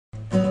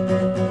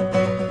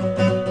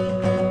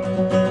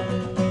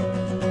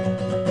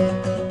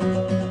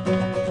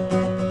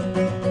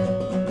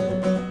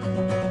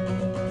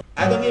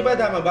give a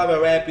damn about my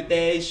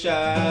reputation.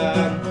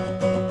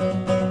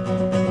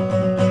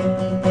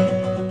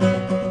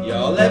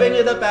 You're living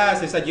in the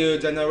past, it's a new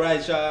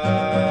generation.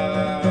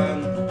 A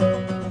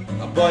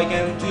boy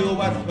can do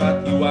what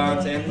you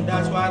want, and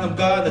that's what I'm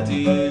gonna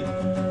do.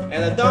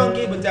 And I don't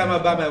give a damn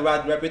about my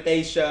bad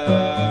reputation.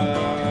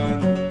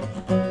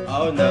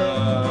 Oh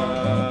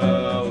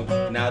no,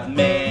 not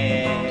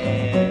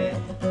me.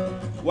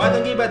 Why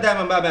don't give a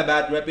damn about my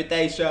bad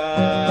reputation?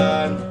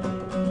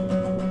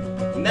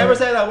 Never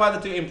said I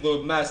wanted to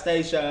improve my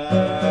station.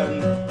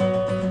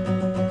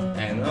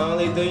 And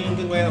only doing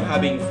it when I'm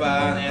having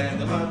fun, and I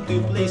don't have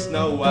to please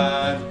no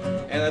one.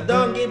 And I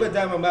don't give a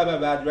damn about my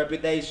bad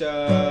reputation.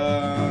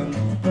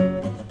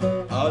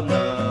 Oh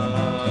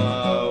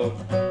no,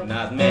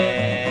 not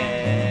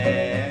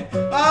me.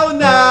 Oh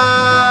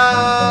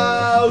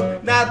no,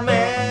 not me.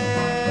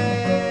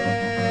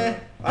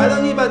 I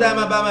don't give a damn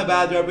about my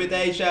bad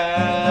reputation.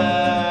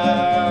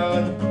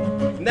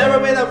 Never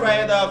been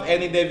afraid of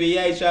any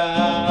deviation.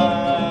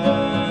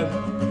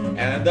 And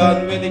I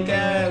don't really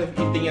care if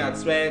eating out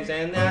strange,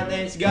 and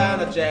nothing's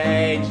gonna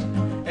change.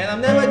 And I'm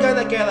never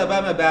gonna care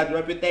about my bad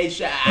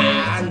reputation.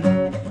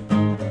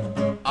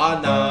 Oh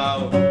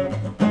no,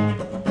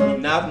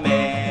 not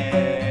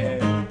me.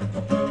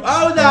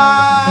 Oh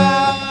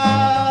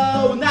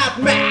no, not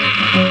me.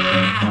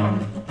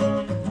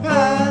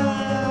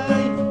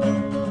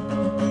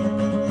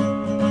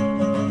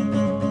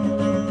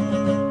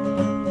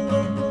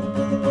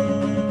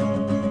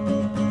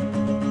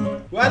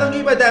 I don't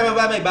give a damn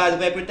about my bad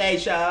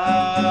reputation.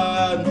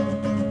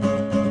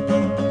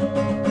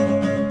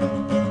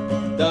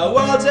 The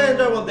world's in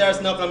trouble,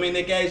 there's no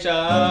communication.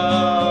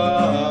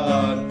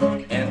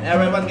 And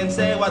everyone can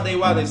say what they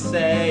want to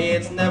say,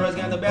 it's never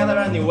gonna be better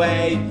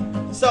anyway.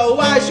 So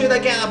why should I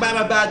care about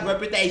my bad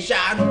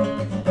reputation?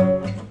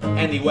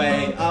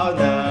 Anyway, oh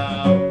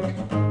no,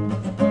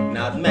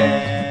 not me.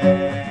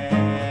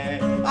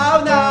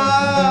 Oh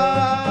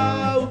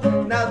no,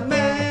 not me.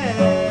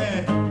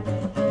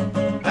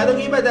 I don't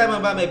give a damn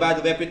about my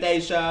bad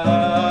reputation.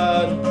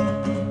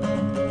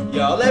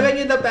 You're living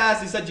in the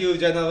past, it's a new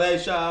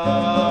generation. And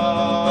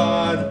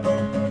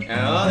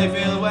I only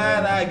feel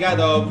when I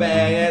gotta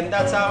obey, and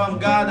that's how I'm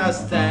gonna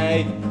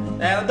stay.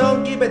 And I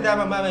don't give a damn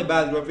about my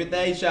bad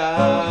reputation.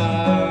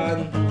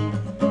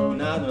 No,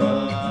 no.